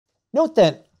Note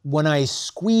that when I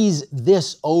squeeze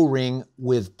this O-ring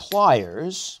with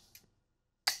pliers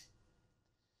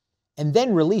and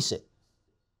then release it,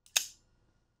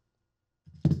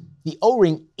 the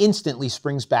O-ring instantly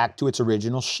springs back to its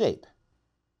original shape.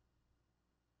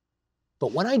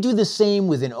 But when I do the same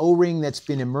with an O-ring that's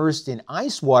been immersed in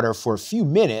ice water for a few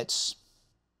minutes,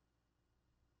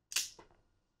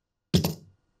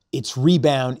 its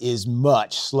rebound is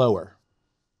much slower.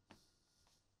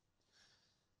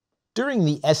 During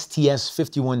the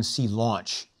STS-51C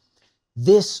launch,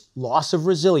 this loss of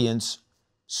resilience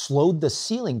slowed the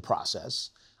sealing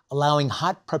process, allowing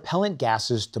hot propellant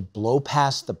gases to blow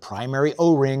past the primary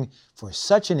O-ring for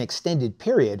such an extended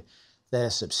period that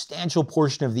a substantial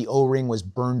portion of the O-ring was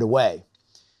burned away.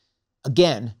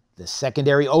 Again, the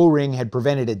secondary O-ring had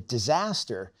prevented a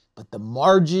disaster, but the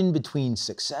margin between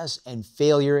success and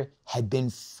failure had been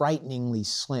frighteningly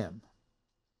slim.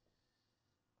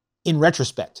 In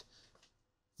retrospect,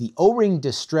 the O-ring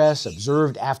distress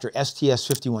observed after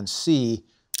STS-51C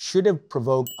should have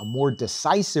provoked a more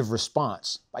decisive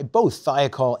response by both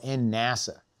Thiokol and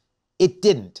NASA. It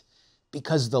didn't,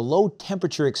 because the low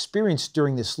temperature experienced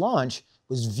during this launch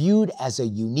was viewed as a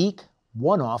unique,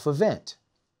 one-off event.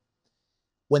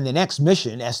 When the next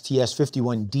mission,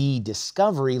 STS-51D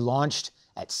Discovery, launched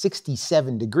at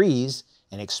 67 degrees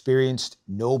and experienced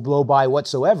no blow-by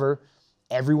whatsoever,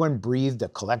 everyone breathed a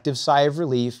collective sigh of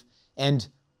relief, and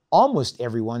almost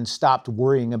everyone stopped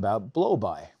worrying about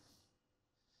blow-by.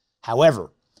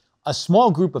 However, a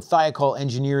small group of Thiokol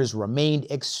engineers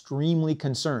remained extremely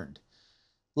concerned.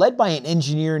 Led by an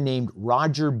engineer named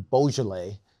Roger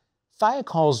Beaujolais,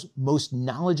 Thiokol's most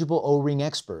knowledgeable O-ring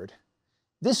expert,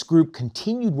 this group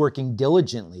continued working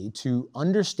diligently to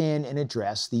understand and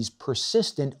address these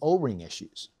persistent O-ring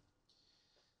issues.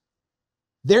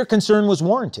 Their concern was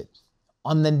warranted.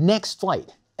 On the next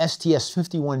flight,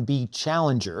 STS-51B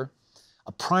Challenger,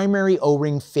 a primary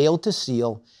O-ring failed to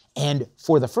seal, and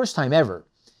for the first time ever,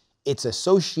 its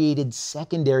associated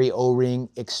secondary O-ring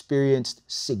experienced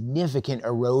significant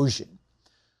erosion.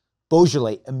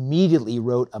 Beaujolais immediately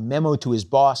wrote a memo to his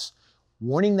boss,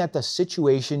 warning that the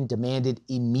situation demanded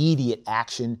immediate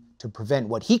action to prevent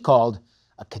what he called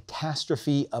a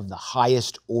catastrophe of the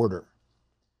highest order.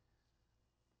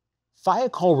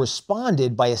 Thiokol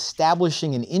responded by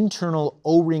establishing an internal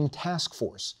O-ring task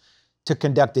force to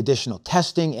conduct additional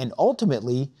testing and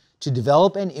ultimately to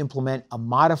develop and implement a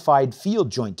modified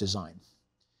field joint design.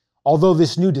 Although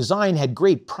this new design had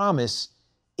great promise,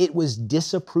 it was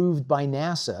disapproved by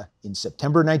NASA in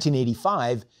September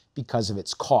 1985 because of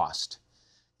its cost.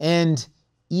 And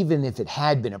even if it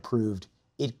had been approved,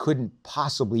 it couldn't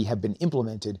possibly have been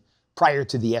implemented prior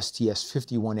to the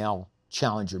STS-51L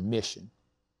Challenger mission.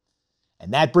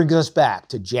 And that brings us back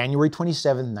to January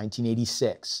 27,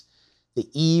 1986, the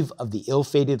eve of the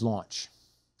ill-fated launch.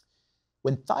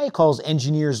 When Thiokol's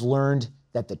engineers learned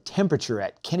that the temperature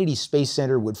at Kennedy Space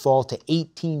Center would fall to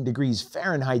 18 degrees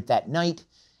Fahrenheit that night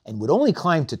and would only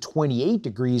climb to 28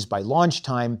 degrees by launch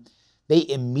time, they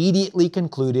immediately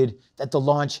concluded that the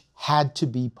launch had to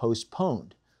be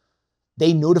postponed.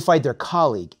 They notified their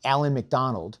colleague, Alan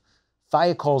McDonald,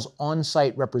 Thiokol's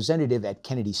on-site representative at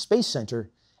Kennedy Space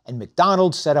Center, and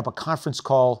McDonald set up a conference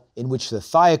call in which the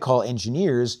Thiokol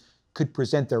engineers could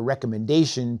present their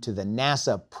recommendation to the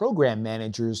NASA program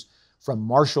managers from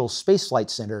Marshall Space Flight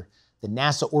Center, the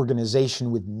NASA organization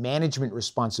with management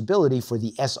responsibility for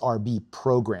the SRB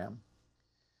program.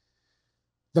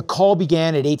 The call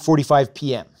began at 8:45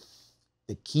 p.m.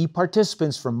 The key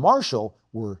participants from Marshall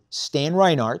were Stan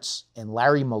Reinhartz and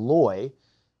Larry Malloy,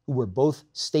 who were both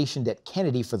stationed at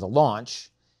Kennedy for the launch,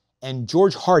 and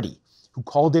George Hardy, who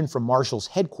called in from Marshall's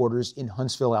headquarters in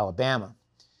Huntsville, Alabama.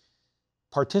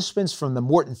 Participants from the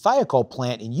Morton Thiokol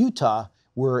plant in Utah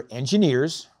were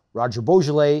engineers, Roger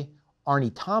Beaujolais,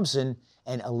 Arnie Thompson,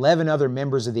 and 11 other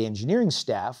members of the engineering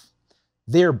staff,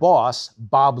 their boss,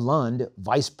 Bob Lund,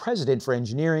 vice president for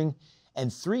engineering,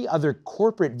 and 3 other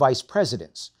corporate vice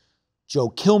presidents, Joe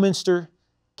Kilminster,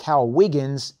 Cal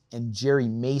Wiggins, and Jerry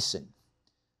Mason.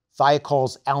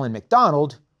 Thiokol's Alan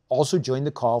McDonald also joined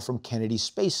the call from Kennedy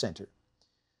Space Center.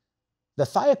 The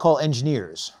Thiokol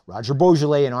engineers, Roger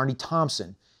Beaujolais and Arnie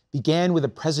Thompson, began with a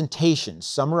presentation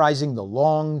summarizing the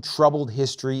long, troubled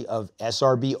history of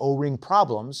SRB O-ring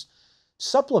problems,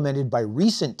 supplemented by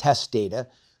recent test data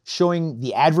showing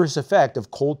the adverse effect of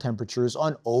cold temperatures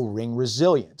on O-ring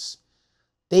resilience.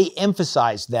 They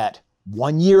emphasized that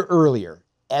 1 year earlier,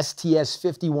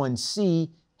 STS-51C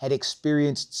had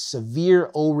experienced severe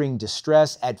O-ring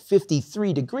distress at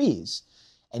 53 degrees,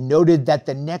 and noted that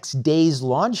the next day's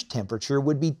launch temperature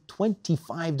would be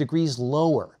 25 degrees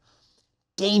lower.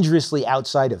 dangerously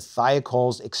outside of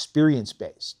Thiokol's experience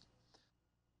base.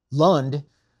 Lund,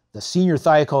 the senior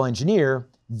Thiokol engineer,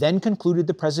 then concluded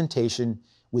the presentation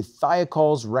with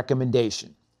Thiokol's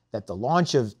recommendation that the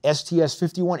launch of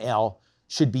STS-51L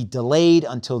should be delayed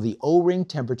until the O-ring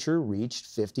temperature reached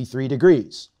 53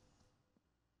 degrees.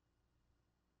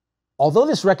 Although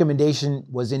this recommendation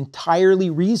was entirely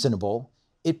reasonable,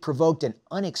 it provoked an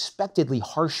unexpectedly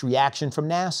harsh reaction from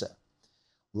NASA.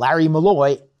 Larry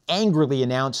Malloy angrily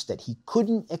announced that he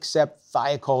couldn't accept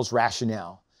Thiokol's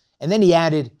rationale. And then he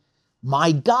added,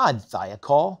 "My God,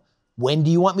 Thiokol, when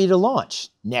do you want me to launch?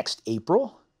 Next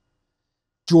April?"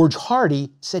 George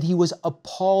Hardy said he was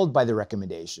appalled by the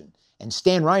recommendation, and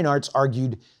Stan Reinhardt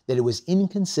argued that it was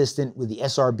inconsistent with the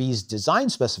SRB's design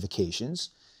specifications,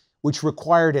 which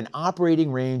required an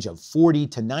operating range of 40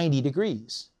 to 90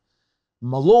 degrees.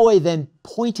 Malloy then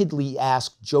pointedly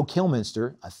asked Joe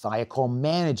Kilminster, a Thiokol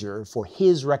manager, for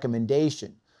his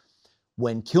recommendation.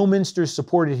 When Kilminster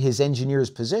supported his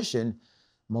engineer's position,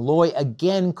 Malloy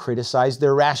again criticized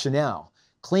their rationale,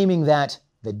 claiming that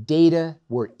the data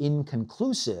were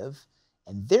inconclusive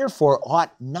and therefore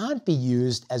ought not be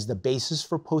used as the basis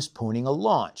for postponing a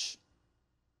launch.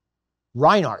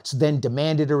 Reinhardt then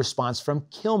demanded a response from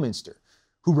Kilminster,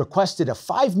 who requested a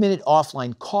 5-minute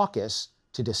offline caucus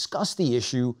to discuss the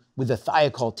issue with the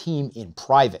Thiokol team in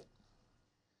private.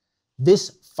 This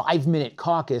 5-minute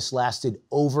caucus lasted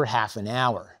over half an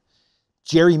hour.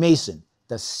 Jerry Mason,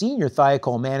 the senior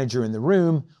Thiokol manager in the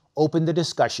room, opened the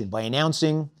discussion by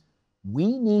announcing,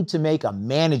 "We need to make a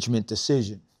management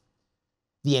decision."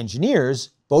 The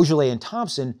engineers, Beaujolais and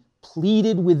Thompson,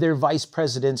 pleaded with their vice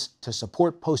presidents to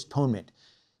support postponement,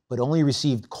 but only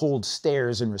received cold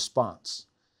stares in response.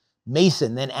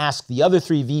 Mason then asked the other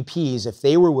 3 VPs if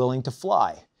they were willing to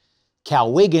fly.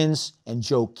 Cal Wiggins and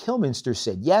Joe Kilminster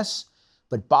said yes,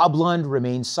 but Bob Lund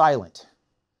remained silent.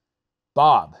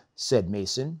 "Bob," said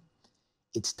Mason,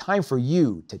 "it's time for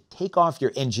you to take off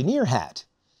your engineer hat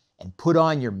and put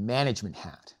on your management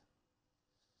hat."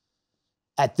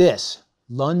 At this,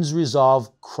 Lund's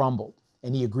resolve crumbled,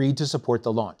 and he agreed to support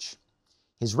the launch.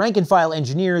 His rank-and-file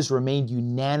engineers remained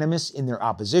unanimous in their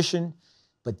opposition,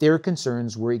 but their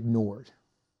concerns were ignored.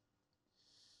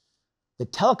 The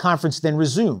teleconference then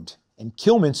resumed, and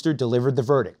Kilminster delivered the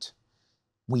verdict.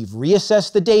 "We've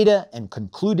reassessed the data and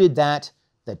concluded that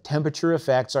the temperature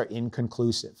effects are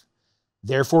inconclusive.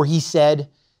 Therefore," he said,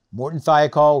 "Morton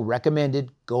Thiokol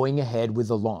recommended going ahead with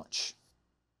the launch."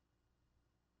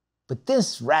 But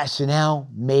this rationale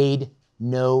made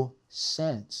no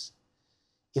sense.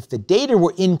 If the data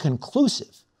were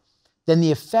inconclusive, then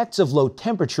the effects of low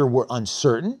temperature were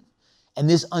uncertain, and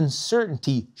this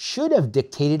uncertainty should have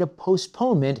dictated a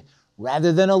postponement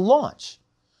rather than a launch.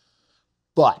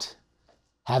 But,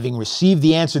 having received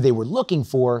the answer they were looking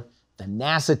for, the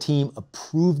NASA team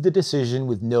approved the decision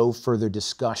with no further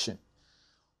discussion.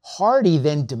 Hardy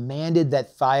then demanded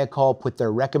that Thiokol put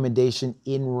their recommendation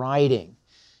in writing,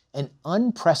 an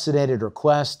unprecedented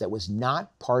request that was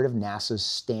not part of NASA's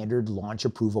standard launch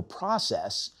approval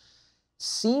process,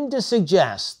 seemed to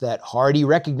suggest that Hardy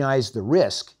recognized the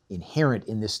risk inherent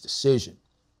in this decision.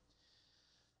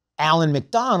 Alan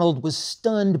McDonald was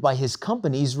stunned by his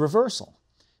company's reversal.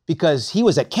 Because he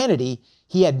was at Kennedy,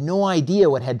 he had no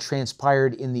idea what had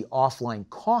transpired in the offline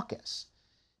caucus.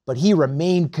 But he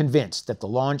remained convinced that the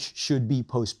launch should be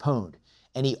postponed,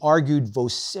 and he argued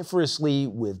vociferously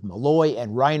with Malloy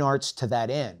and Reinhardt to that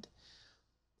end.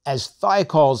 As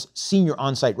Thiokol's senior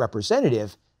on-site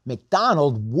representative,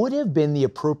 McDonald would have been the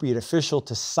appropriate official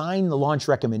to sign the launch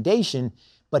recommendation,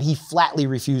 but he flatly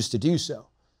refused to do so.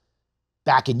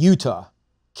 Back in Utah,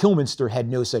 Kilminster had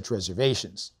no such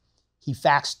reservations. He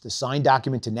faxed the signed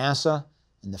document to NASA,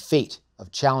 and the fate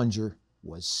of Challenger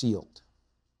was sealed.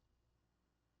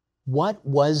 What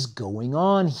was going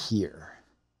on here?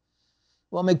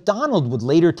 Well, McDonald would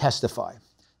later testify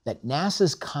that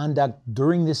NASA's conduct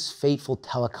during this fateful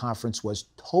teleconference was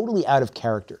totally out of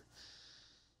character.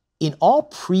 In all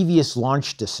previous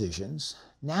launch decisions,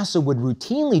 NASA would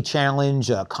routinely challenge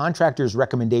a contractor's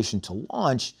recommendation to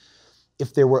launch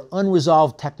if there were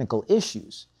unresolved technical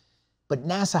issues, but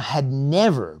NASA had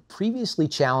never previously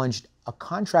challenged a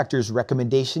contractor's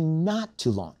recommendation not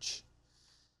to launch.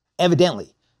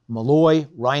 Evidently, Malloy,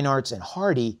 Reinhardt, and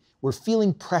Hardy were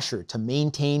feeling pressure to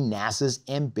maintain NASA's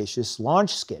ambitious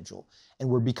launch schedule and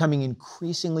were becoming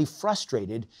increasingly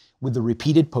frustrated with the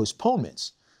repeated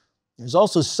postponements. There's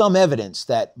also some evidence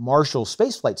that Marshall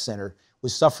Space Flight Center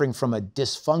was suffering from a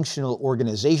dysfunctional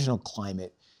organizational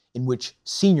climate in which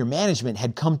senior management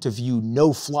had come to view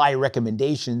no-fly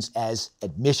recommendations as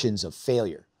admissions of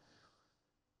failure.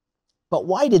 But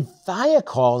why did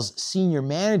Thiokol's senior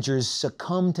managers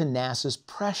succumb to NASA's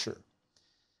pressure?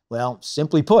 Well,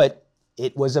 simply put,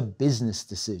 it was a business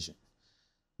decision.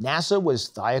 NASA was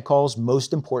Thiokol's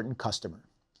most important customer.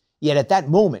 Yet at that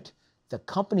moment, the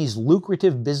company's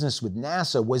lucrative business with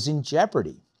NASA was in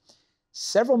jeopardy.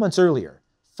 Several months earlier,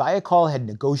 Thiokol had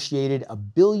negotiated a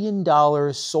 $1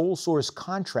 billion sole source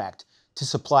contract to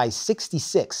supply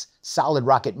 66 solid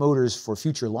rocket motors for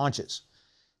future launches.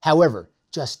 However,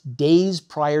 just days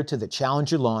prior to the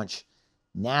Challenger launch,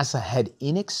 NASA had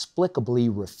inexplicably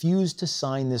refused to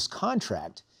sign this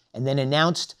contract and then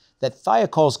announced that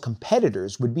Thiokol's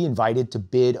competitors would be invited to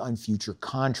bid on future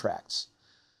contracts.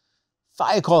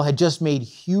 Thiokol had just made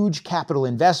huge capital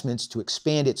investments to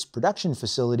expand its production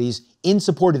facilities in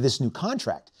support of this new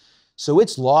contract, so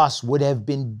its loss would have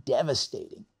been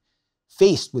devastating.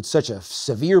 Faced with such a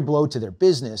severe blow to their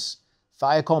business,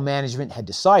 Thiokol management had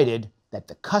decided that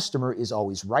the customer is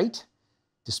always right,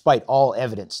 despite all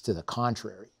evidence to the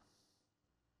contrary.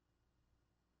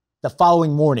 The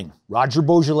following morning, Roger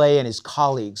Boisjoly and his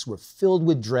colleagues were filled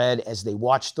with dread as they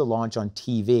watched the launch on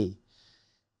TV.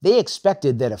 They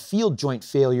expected that a field joint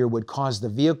failure would cause the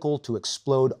vehicle to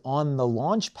explode on the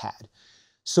launch pad,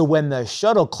 so when the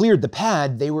shuttle cleared the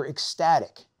pad, they were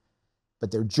ecstatic.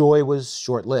 But their joy was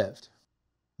short-lived.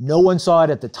 No one saw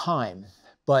it at the time,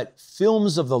 but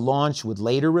films of the launch would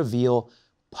later reveal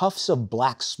puffs of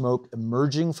black smoke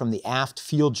emerging from the aft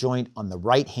field joint on the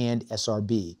right-hand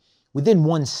SRB within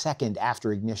 1 second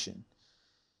after ignition.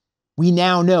 We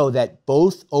now know that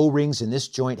both O-rings in this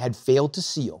joint had failed to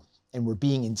seal and were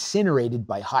being incinerated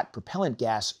by hot propellant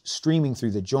gas streaming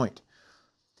through the joint.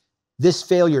 This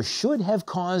failure should have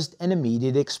caused an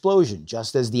immediate explosion,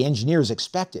 just as the engineers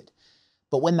expected.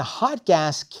 But when the hot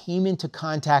gas came into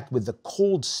contact with the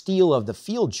cold steel of the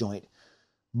field joint,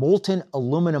 molten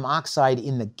aluminum oxide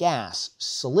in the gas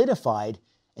solidified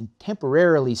and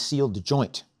temporarily sealed the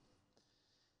joint.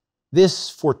 This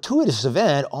fortuitous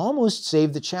event almost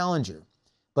saved the Challenger,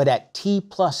 but at T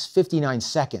plus 59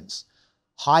 seconds,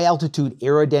 high-altitude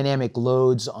aerodynamic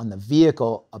loads on the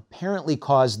vehicle apparently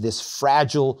caused this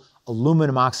fragile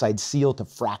aluminum oxide seal to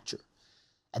fracture.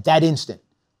 At that instant,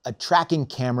 a tracking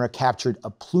camera captured a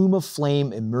plume of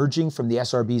flame emerging from the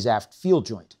SRB's aft field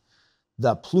joint.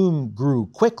 The plume grew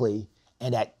quickly,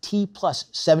 and at T plus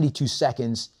 72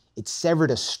 seconds, it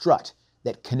severed a strut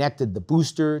that connected the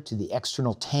booster to the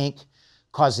external tank,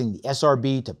 causing the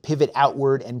SRB to pivot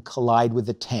outward and collide with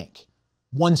the tank.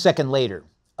 1 second later,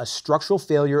 a structural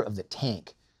failure of the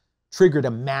tank triggered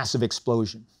a massive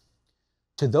explosion.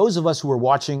 To those of us who were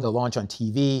watching the launch on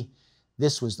TV,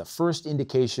 this was the first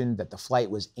indication that the flight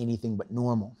was anything but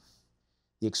normal.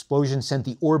 The explosion sent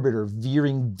the orbiter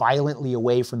veering violently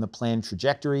away from the planned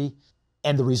trajectory,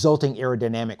 and the resulting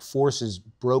aerodynamic forces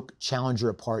broke Challenger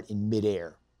apart in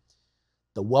midair.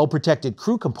 The well-protected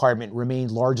crew compartment remained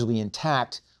largely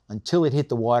intact until it hit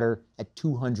the water at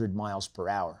 200 miles per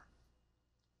hour.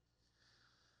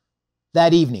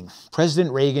 That evening,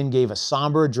 President Reagan gave a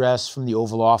somber address from the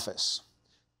Oval Office,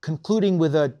 concluding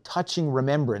with a touching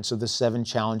remembrance of the 7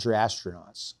 Challenger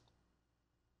astronauts.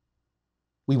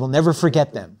 We will never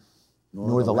forget them,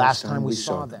 nor the last time we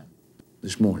saw them.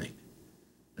 This morning,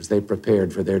 as they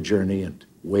prepared for their journey and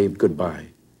waved goodbye,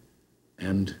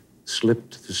 and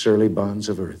slipped the surly bonds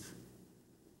of earth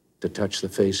to touch the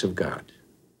face of God.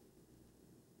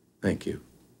 Thank you.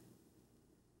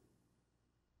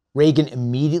 Reagan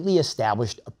immediately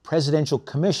established a presidential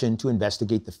commission to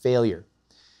investigate the failure.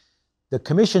 The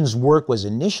commission's work was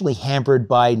initially hampered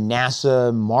by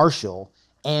NASA Marshall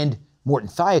and Morton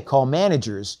Thiokol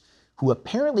managers who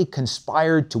apparently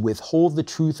conspired to withhold the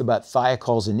truth about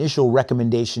Thiokol's initial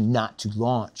recommendation not to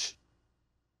launch.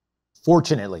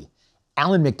 Fortunately,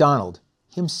 Alan MacDonald,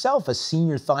 himself a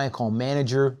senior Thiokol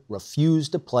manager,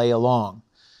 refused to play along.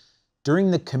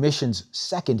 During the commission's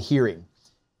second hearing,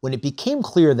 when it became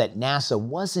clear that NASA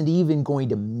wasn't even going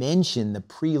to mention the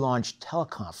pre-launch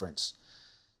teleconference,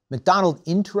 MacDonald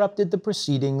interrupted the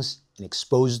proceedings and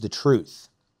exposed the truth.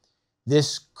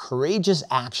 This courageous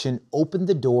action opened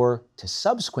the door to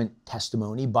subsequent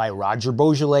testimony by Roger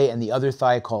Boisjoly and the other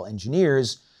Thiokol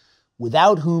engineers,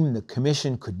 without whom the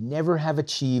commission could never have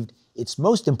achieved its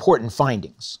most important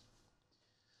findings.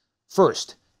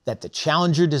 First, that the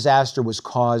Challenger disaster was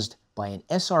caused by an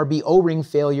SRB O-ring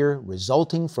failure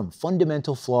resulting from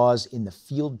fundamental flaws in the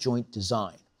field joint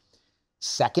design.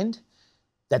 Second,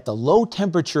 that the low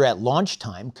temperature at launch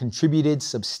time contributed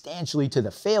substantially to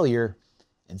the failure.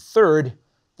 And third,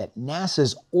 that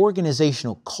NASA's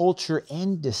organizational culture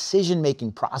and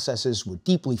decision-making processes were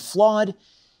deeply flawed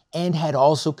and had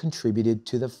also contributed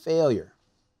to the failure.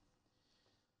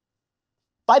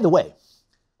 By the way,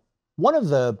 one of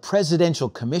the Presidential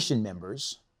Commission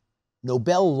members,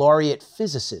 Nobel laureate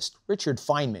physicist Richard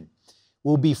Feynman,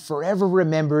 will be forever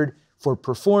remembered for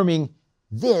performing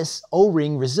this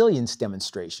O-ring resilience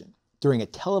demonstration during a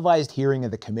televised hearing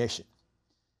of the Commission.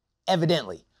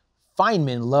 Evidently,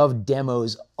 Feynman loved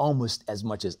demos almost as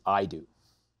much as I do.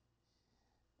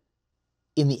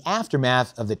 In the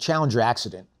aftermath of the Challenger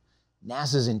accident,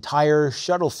 NASA's entire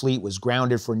shuttle fleet was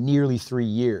grounded for nearly 3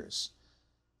 years.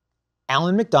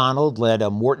 Alan McDonald led a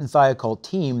Morton Thiokol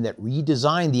team that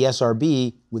redesigned the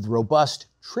SRB with robust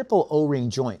triple O-ring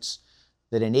joints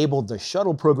that enabled the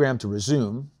shuttle program to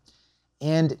resume,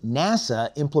 and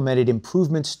NASA implemented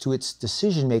improvements to its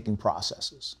decision-making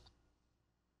processes.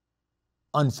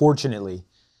 Unfortunately,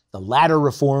 the latter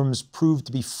reforms proved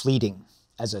to be fleeting,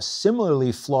 as a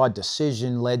similarly flawed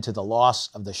decision led to the loss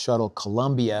of the shuttle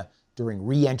Columbia during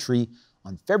re-entry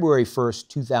on February 1st,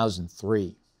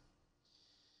 2003.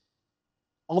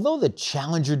 Although the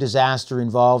Challenger disaster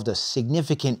involved a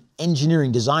significant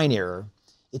engineering design error,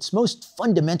 its most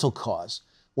fundamental cause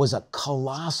was a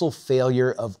colossal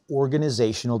failure of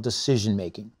organizational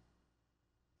decision-making.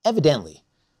 Evidently,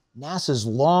 NASA's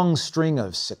long string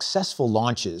of successful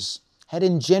launches had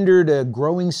engendered a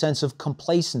growing sense of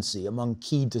complacency among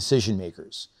key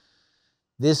decision-makers.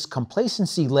 This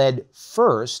complacency led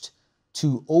first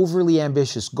to overly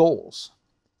ambitious goals,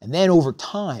 and then over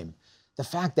time, the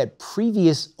fact that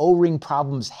previous O-ring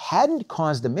problems hadn't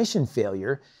caused the mission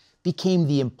failure became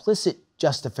the implicit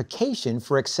justification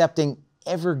for accepting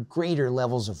ever greater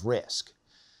levels of risk.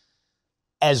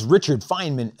 As Richard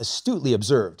Feynman astutely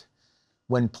observed,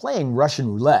 when playing Russian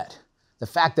roulette, the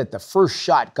fact that the first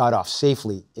shot got off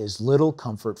safely is little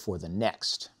comfort for the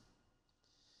next.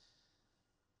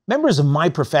 Members of my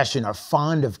profession are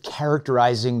fond of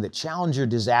characterizing the Challenger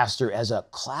disaster as a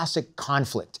classic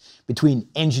conflict between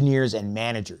engineers and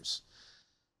managers.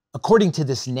 According to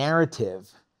this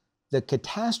narrative, the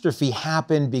catastrophe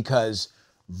happened because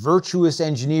virtuous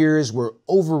engineers were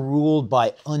overruled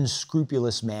by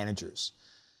unscrupulous managers.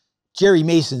 Jerry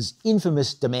Mason's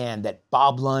infamous demand that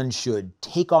Bob Lund should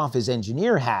take off his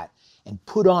engineer hat and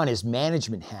put on his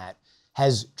management hat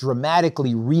has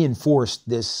dramatically reinforced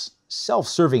this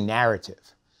self-serving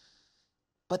narrative.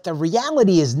 But the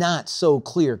reality is not so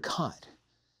clear-cut.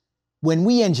 When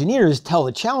we engineers tell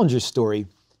the Challenger story,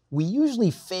 we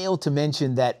usually fail to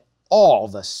mention that all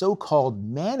the so-called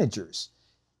managers,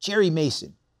 Jerry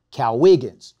Mason, Cal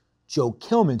Wiggins, Joe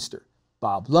Kilminster,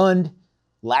 Bob Lund,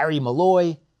 Larry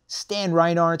Malloy, Stan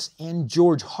Reinhardt, and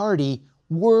George Hardy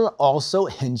were also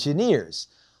engineers.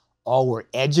 All were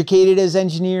educated as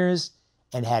engineers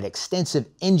and had extensive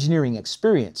engineering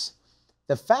experience.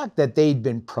 The fact that they'd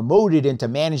been promoted into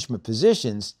management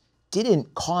positions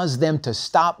didn't cause them to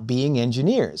stop being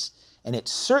engineers, and it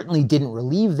certainly didn't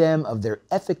relieve them of their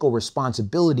ethical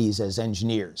responsibilities as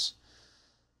engineers.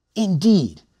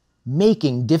 Indeed,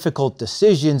 making difficult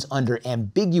decisions under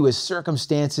ambiguous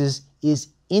circumstances is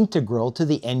integral to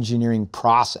the engineering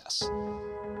process.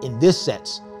 In this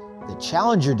sense, the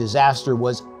Challenger disaster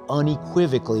was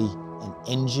unequivocally an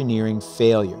engineering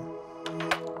failure.